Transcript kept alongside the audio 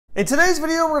In today's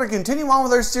video, we're going to continue on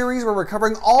with our series where we're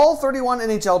covering all 31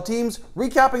 NHL teams,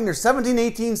 recapping their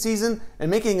 17-18 season, and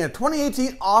making a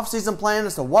 2018 offseason plan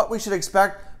as to what we should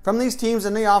expect from these teams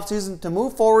in the offseason to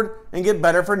move forward and get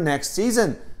better for next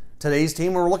season. Today's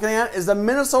team we're looking at is the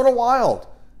Minnesota Wild,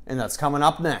 and that's coming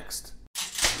up next.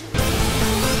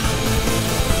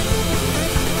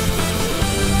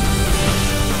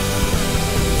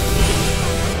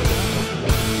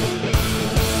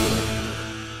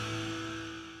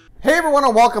 Hey everyone,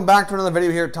 and welcome back to another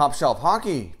video here at Top Shelf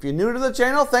Hockey. If you're new to the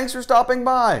channel, thanks for stopping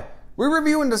by. We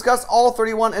review and discuss all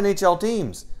 31 NHL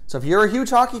teams. So if you're a huge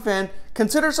hockey fan,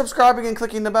 consider subscribing and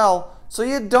clicking the bell so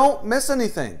you don't miss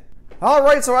anything.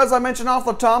 Alright, so as I mentioned off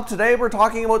the top, today we're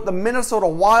talking about the Minnesota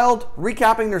Wild,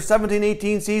 recapping their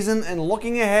 17-18 season and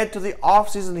looking ahead to the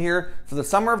offseason here for the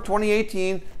summer of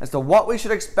 2018 as to what we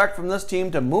should expect from this team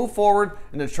to move forward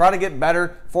and to try to get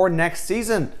better for next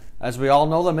season. As we all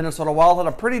know, the Minnesota Wild had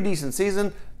a pretty decent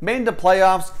season, made the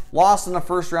playoffs, lost in the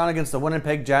first round against the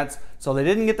Winnipeg Jets, so they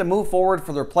didn't get to move forward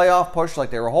for their playoff push like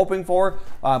they were hoping for,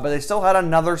 but they still had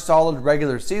another solid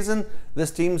regular season. This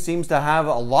team seems to have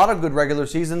a lot of good regular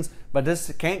seasons, but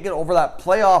just can't get over that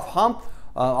playoff hump.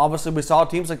 Obviously, we saw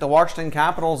teams like the Washington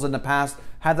Capitals in the past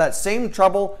had that same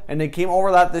trouble, and they came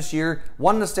over that this year,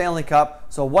 won the Stanley Cup.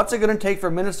 So what's it going to take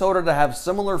for Minnesota to have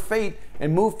similar fate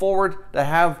and move forward to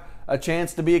have a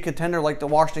chance to be a contender like the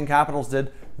Washington Capitals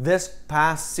did this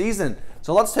past season?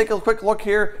 So let's take a quick look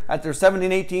here at their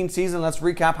 17-18 season. Let's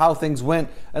recap how things went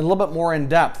a little bit more in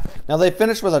depth. Now, they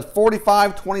finished with a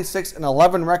 45, 26, and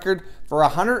 11 record for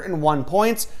 101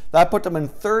 points. That put them in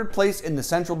third place in the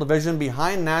Central Division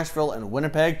behind Nashville and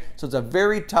Winnipeg. So it's a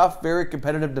very tough, very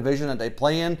competitive division that they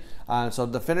play in. So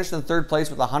to finish in third place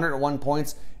with 101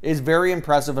 points is very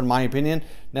impressive in my opinion.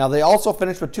 Now, they also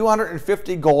finished with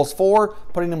 250 goals for,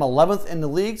 putting them 11th in the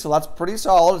league. So that's pretty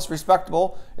solid. It's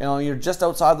respectable. You know, you're just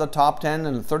outside the top 10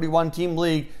 in a 31-team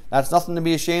league. That's nothing to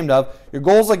be ashamed of. Your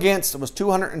goals against was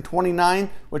 229,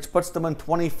 which puts them in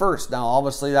 21st. Now,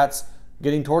 obviously, that's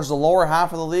getting towards the lower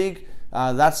half of the league.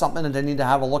 That's something that they need to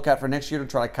have a look at for next year to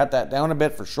try to cut that down a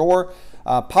bit for sure.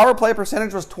 Power play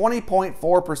percentage was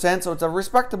 20.4%, so it's a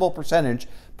respectable percentage.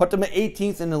 Put them at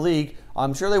 18th in the league.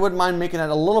 I'm sure they wouldn't mind making it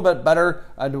a little bit better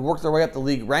to work their way up the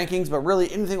league rankings, but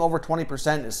really anything over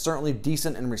 20% is certainly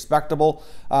decent and respectable.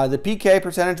 The PK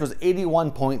percentage was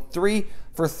 81.3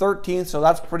 for 13th, so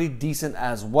that's pretty decent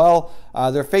as well.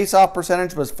 Their face-off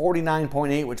percentage was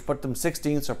 49.8, which put them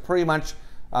 16th, so pretty much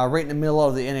right in the middle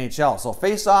of the NHL. So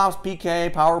face-offs,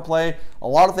 PK, power play, a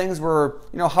lot of things were,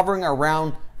 hovering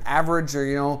around average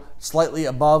or, slightly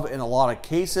above in a lot of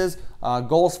cases.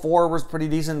 Goals for was pretty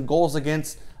decent. Goals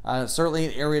against, certainly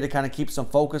an area to kind of keep some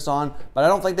focus on, but I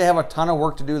don't think they have a ton of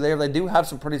work to do there. They do have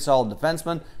some pretty solid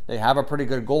defensemen. They have a pretty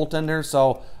good goaltender,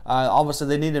 so obviously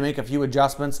they need to make a few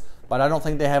adjustments, but I don't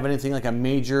think they have anything like a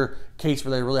major case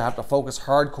where they really have to focus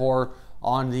hardcore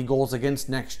on the goals against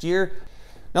next year.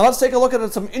 Now let's take a look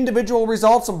at some individual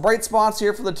results, some bright spots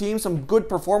here for the team, some good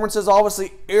performances.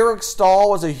 Obviously, Eric Staal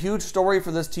was a huge story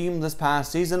for this team this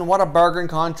past season. What a bargain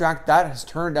contract that has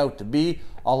turned out to be.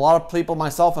 A lot of people,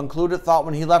 myself included, thought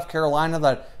when he left Carolina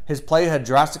that his play had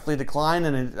drastically declined,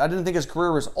 and I didn't think his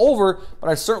career was over, but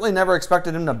I certainly never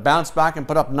expected him to bounce back and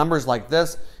put up numbers like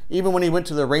this. Even when he went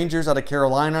to the Rangers out of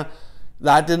Carolina,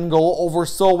 that didn't go over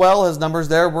so well. His numbers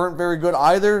there weren't very good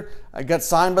either. I got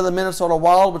signed by the Minnesota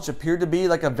Wild, which appeared to be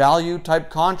like a value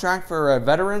type contract for a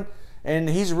veteran, and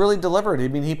he's really delivered. I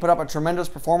mean, he put up a tremendous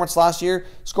performance last year,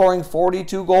 scoring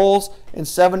 42 goals and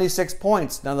 76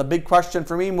 points. Now, the big question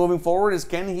for me moving forward is,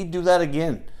 can he do that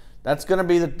again? That's going to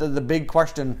be the big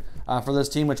question for this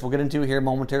team, which we'll get into here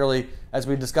momentarily as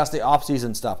we discuss the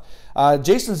offseason stuff.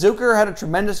 Jason Zucker had a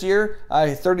tremendous year,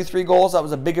 33 goals. That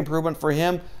was a big improvement for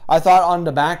him. I thought on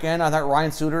the back end, I thought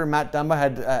Ryan Suter and Matt Dumba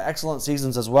had excellent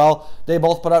seasons as well. They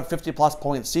both put out 50-plus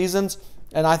point seasons.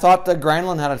 And I thought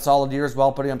Granlund had a solid year as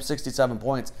well, putting up 67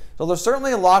 points. So there's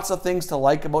certainly lots of things to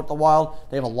like about the Wild.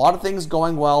 They have a lot of things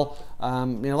going well.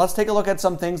 Let's take a look at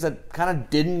some things that kind of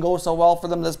didn't go so well for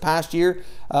them this past year.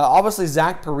 Obviously,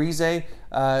 Zach Parise,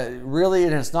 really,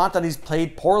 and it's not that he's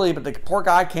played poorly, but the poor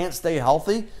guy can't stay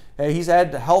healthy. He's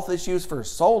had health issues for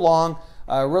so long.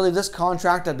 Really, this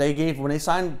contract that they gave when they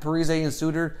signed Parise and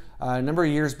Suter a number of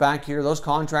years back here, those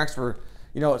contracts were,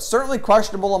 it's certainly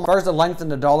questionable as far as the length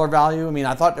and the dollar value. I mean,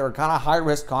 I thought they were kind of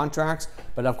high-risk contracts,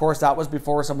 but of course that was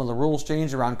before some of the rules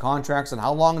changed around contracts and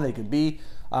how long they could be.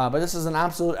 But this is an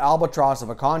absolute albatross of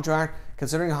a contract,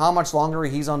 considering how much longer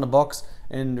he's on the books.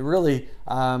 And really,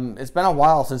 it's been a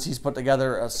while since he's put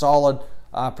together a solid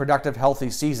productive, healthy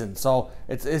season. So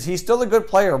he's still a good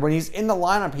player. When he's in the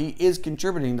lineup, he is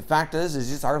contributing. The fact is he's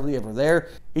just hardly ever there.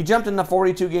 He jumped into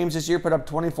 42 games this year, put up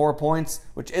 24 points,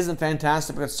 which isn't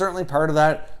fantastic, but certainly part of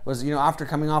that was, after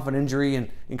coming off an injury and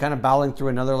kind of battling through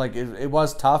another, it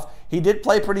was tough. He did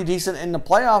play pretty decent in the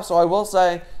playoffs, so I will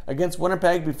say, against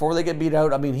Winnipeg before they get beat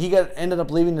out. I mean, he ended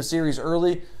up leaving the series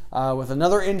early with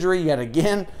another injury yet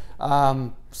again.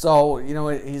 So,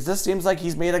 he just seems like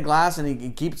he's made of glass, and he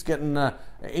keeps getting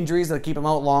injuries that keep him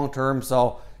out long term.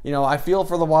 So, I feel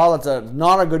for the Wild, it's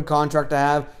not a good contract to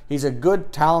have. He's a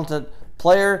good, talented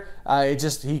player.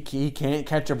 He can't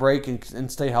catch a break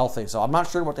and stay healthy. So I'm not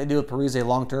sure what they do with Parise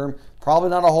long term. Probably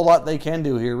not a whole lot they can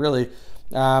do here, really.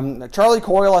 Charlie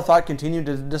Coyle, I thought, continued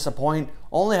to disappoint.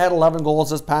 Only had 11 goals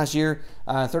this past year,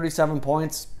 37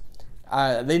 points.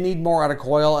 They need more out of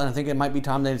Coyle, and I think it might be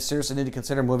time they seriously need to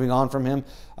consider moving on from him.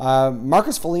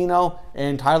 Marcus Foligno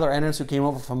and Tyler Ennis, who came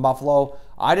over from Buffalo,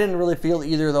 I didn't really feel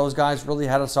either of those guys really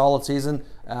had a solid season,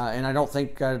 and I don't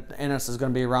think Ennis is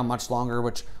going to be around much longer,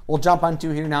 which we'll jump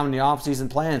onto here now in the offseason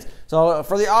plans. So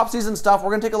for the offseason stuff, we're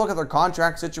going to take a look at their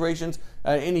contract situations,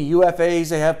 any UFAs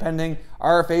they have pending,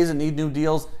 RFAs that need new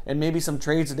deals, and maybe some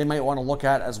trades that they might want to look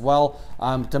at as well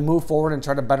to move forward and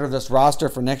try to better this roster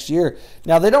for next year.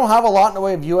 Now, they don't have a lot in the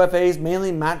way of UFAs,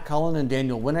 mainly Matt Cullen and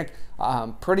Daniel Winnick.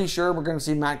 I'm pretty sure we're going to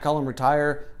see Matt Cullen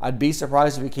retire. I'd be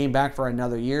surprised if he came back for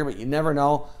another year, but you never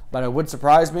know. But it would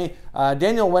surprise me.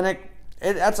 Daniel Winnick,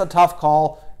 that's a tough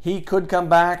call. He could come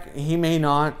back. He may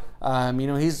not.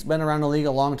 He's been around the league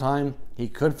a long time. He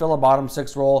could fill a bottom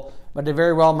six role, but they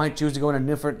very well might choose to go in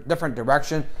a different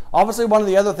direction. Obviously, one of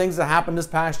the other things that happened this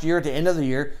past year at the end of the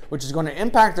year, which is going to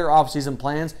impact their offseason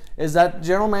plans, is that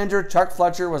general manager Chuck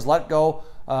Fletcher was let go.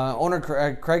 Owner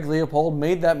Craig Leopold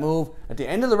made that move at the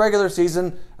end of the regular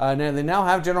season. They now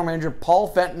have general manager Paul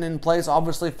Fenton in place.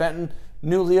 Obviously, Fenton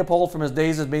knew Leopold from his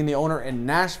days as being the owner in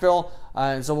Nashville.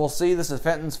 And so we'll see. This is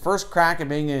Fenton's first crack at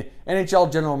being an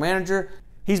NHL general manager.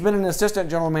 He's been an assistant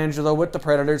general manager, though, with the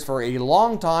Predators for a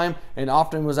long time and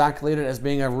often was accoladed as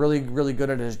being a really, really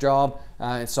good at his job.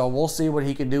 So we'll see what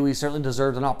he can do. He certainly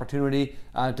deserves an opportunity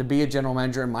to be a general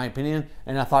manager, in my opinion.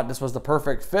 And I thought this was the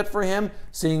perfect fit for him,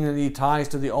 seeing the ties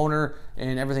to the owner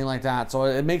and everything like that. So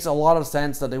it makes a lot of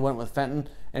sense that they went with Fenton.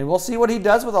 And we'll see what he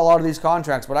does with a lot of these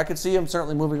contracts. But I could see him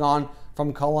certainly moving on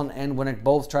from Cullen and Winnick,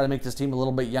 both try to make this team a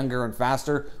little bit younger and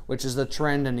faster, which is the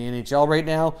trend in the NHL right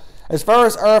now. As far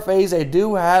as RFAs, they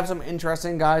do have some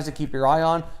interesting guys to keep your eye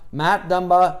on. Matt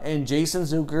Dumba and Jason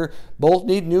Zucker both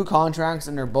need new contracts,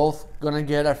 and they're both going to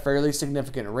get a fairly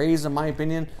significant raise, in my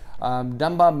opinion.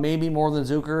 Dumba maybe more than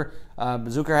Zucker.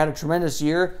 Zucker had a tremendous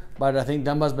year, but I think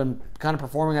Dumba's been kind of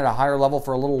performing at a higher level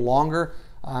for a little longer.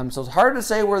 So it's hard to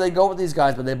say where they go with these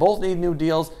guys, but they both need new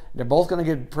deals. They're both going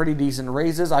to get pretty decent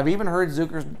raises. I've even heard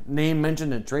Zucker's name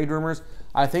mentioned in trade rumors.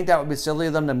 I think that would be silly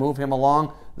of them to move him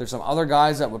along. There's some other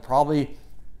guys that would probably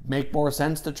make more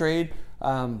sense to trade,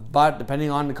 but depending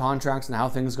on the contracts and how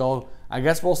things go, I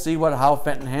guess we'll see how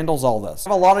Fenton handles all this.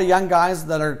 I have a lot of young guys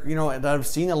that are, that have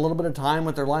seen a little bit of time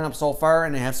with their lineup so far,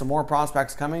 and they have some more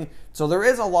prospects coming. So there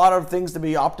is a lot of things to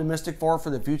be optimistic for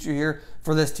the future here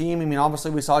for this team. I mean,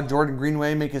 obviously we saw Jordan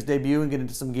Greenway make his debut and get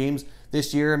into some games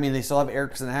this year. I mean, they still have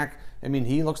Eriksson Ek. I mean,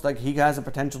 he looks like he has the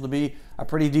potential to be a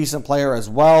pretty decent player as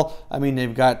well. I mean,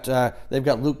 they've got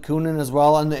Luke Kunin as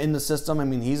well in the system. I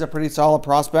mean, he's a pretty solid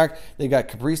prospect. They got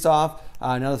Kaprizov.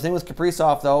 Now the thing with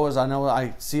Kaprizov though is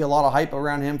I see a lot of hype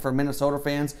around him for Minnesota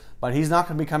fans, but he's not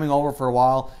going to be coming over for a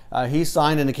while. He's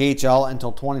signed in the KHL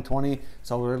until 2020,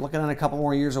 so we're looking at a couple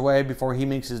more years away before he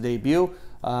makes his debut.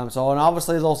 And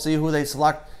obviously they'll see who they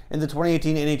select in the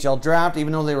 2018 NHL Draft.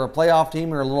 Even though they were a playoff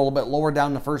team or a little bit lower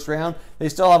down the first round, they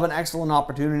still have an excellent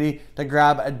opportunity to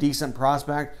grab a decent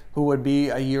prospect who would be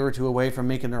a year or two away from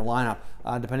making their lineup.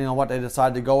 Depending on what they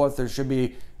decide to go with, there should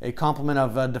be a complement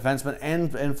of defensemen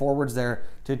and forwards there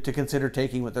to consider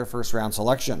taking with their first round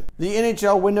selection. The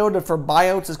NHL window for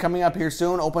buyouts is coming up here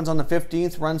soon. Opens on the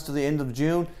 15th, runs to the end of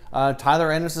June.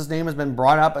 Tyler Ennis' name has been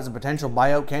brought up as a potential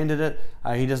buyout candidate.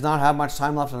 He does not have much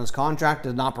time left on his contract,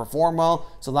 did not perform well,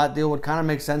 so that deal would kind of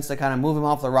make sense to kind of move him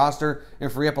off the roster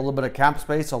and free up a little bit of cap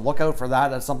space, so look out for that.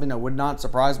 That's something that would not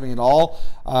surprise me at all.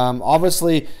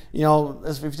 Obviously,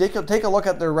 if you take a look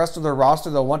at the rest of their roster,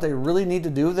 though, what they really need to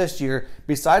do this year,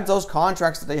 besides those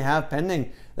contracts that they have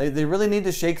pending, they really need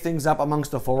to shake things up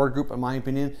amongst the forward group, in my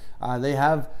opinion.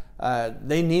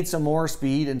 They need some more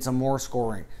speed and some more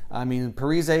scoring. I mean,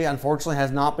 Parise, unfortunately,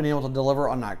 has not been able to deliver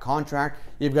on that contract.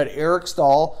 You've got Eric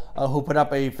Stahl, who put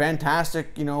up a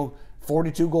fantastic,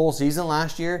 42-goal season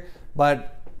last year,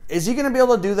 but is he going to be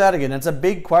able to do that again? That's a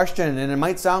big question, and it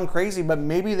might sound crazy, but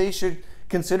maybe they should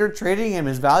considered trading him.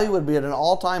 His value would be at an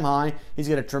all-time high. He's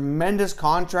got a tremendous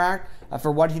contract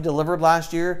for what he delivered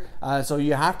last year. So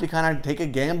you have to kind of take a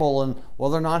gamble on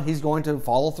whether or not he's going to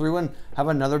follow through and have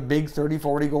another big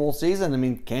 30-40 goal season. I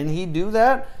mean, can he do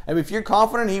that? I mean, if you're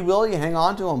confident he will, you hang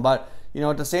on to him. But, you know,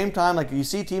 at the same time, like you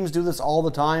see teams do this all the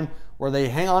time where they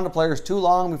hang on to players too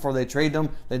long before they trade them.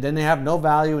 Then they have no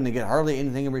value and they get hardly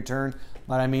anything in return.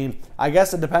 But I mean, I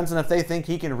guess it depends on if they think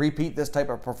he can repeat this type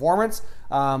of performance.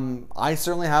 I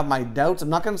certainly have my doubts. I'm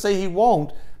not going to say he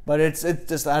won't, but it's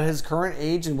just at his current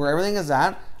age and where everything is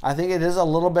at, I think it is a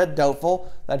little bit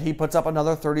doubtful that he puts up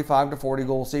another 35 to 40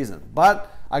 goal season.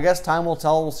 But I guess time will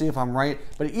tell. We'll see if I'm right.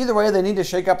 But either way, they need to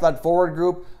shake up that forward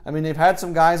group. I mean, they've had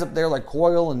some guys up there like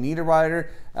Coyle and Niederreiter.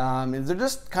 They're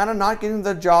just kind of not getting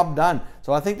the job done.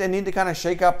 So I think they need to kind of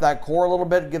shake up that core a little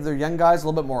bit, give their young guys a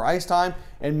little bit more ice time,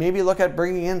 and maybe look at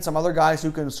bringing in some other guys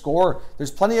who can score.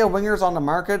 There's plenty of wingers on the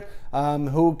market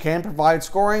who can provide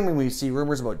scoring. I mean, we see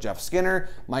rumors about Jeff Skinner,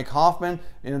 Mike Hoffman,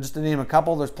 you know, just to name a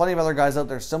couple. There's plenty of other guys out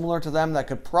there similar to them that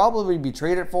could probably be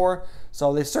traded for.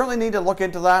 So they certainly need to look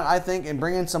into that, I think, and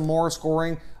bring in some more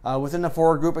scoring within the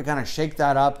forward group and kind of shake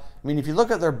that up. I mean, if you look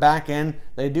at their back end,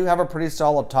 they do have a pretty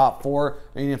solid top four.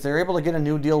 I mean, if they're able to get a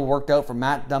new deal worked out for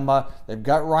Matt Dumba, they've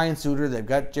got Ryan Suter, they've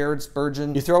got Jared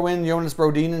Spurgeon. You throw in Jonas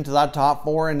Brodin into that top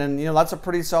four, and then, you know, that's a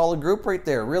pretty solid group right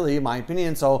there, really, in my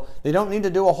opinion. So they don't need to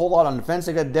do a whole lot on defense.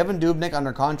 They got Devin Dubnyk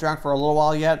under contract for a little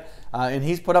while yet, and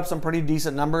he's put up some pretty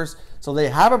decent numbers. So they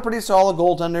have a pretty solid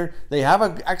goaltender. They have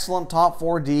an excellent top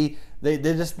 4D. They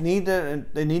just need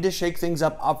to shake things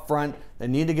up front. They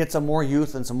need to get some more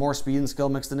youth and some more speed and skill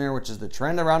mixed in there, which is the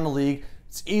trend around the league.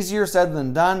 It's easier said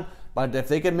than done, but if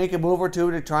they could make a move or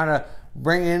two to try to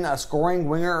bring in a scoring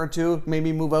winger or two,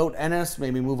 maybe move out Ennis,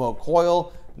 maybe move out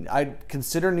Coyle, I'd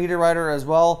consider Niederreiter as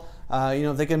well. You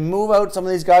know, if they can move out some of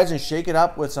these guys and shake it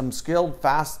up with some skilled,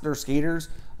 faster skaters,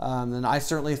 then I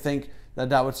certainly think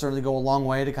that would certainly go a long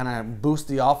way to kind of boost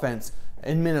the offense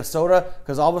in Minnesota,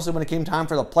 because obviously when it came time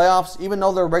for the playoffs, even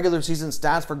though their regular season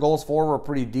stats for goals for were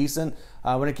pretty decent,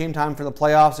 when it came time for the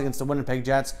playoffs against the Winnipeg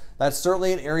Jets, that's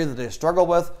certainly an area that they struggled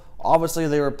with. Obviously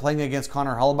they were playing against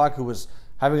Connor Hellebuyck, who was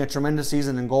having a tremendous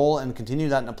season in goal and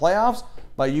continued that in the playoffs,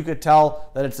 but you could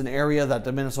tell that it's an area that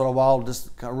the Minnesota Wild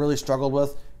just really struggled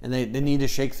with, and they need to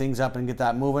shake things up and get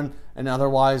that moving, and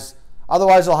otherwise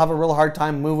they'll have a real hard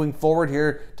time moving forward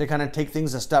here to kind of take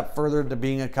things a step further to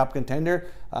being a cup contender.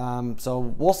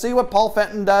 So we'll see what Paul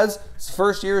Fenton does. His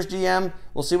first year as GM.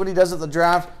 We'll see what he does at the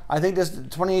draft. I think this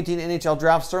 2018 NHL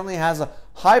draft certainly has a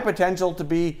high potential to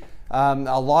be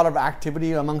a lot of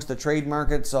activity amongst the trade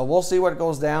market. So we'll see what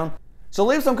goes down. So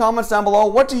leave some comments down below.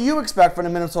 What do you expect from the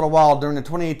Minnesota Wild during the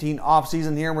 2018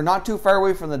 offseason here? We're not too far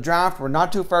away from the draft. We're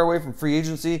not too far away from free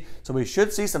agency. So we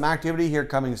should see some activity here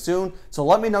coming soon. So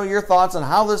let me know your thoughts on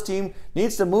how this team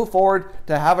needs to move forward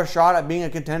to have a shot at being a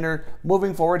contender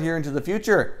moving forward here into the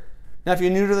future. Now, if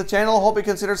you're new to the channel, I hope you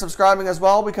consider subscribing as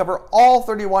well. We cover all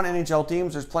 31 NHL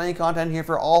teams. There's plenty of content here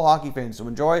for all hockey fans to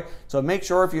enjoy. So make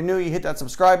sure if you're new, you hit that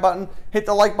subscribe button. Hit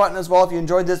the like button as well if you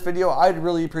enjoyed this video. I'd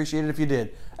really appreciate it if you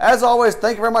did. As always,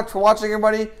 thank you very much for watching,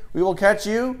 everybody. We will catch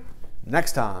you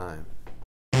next time.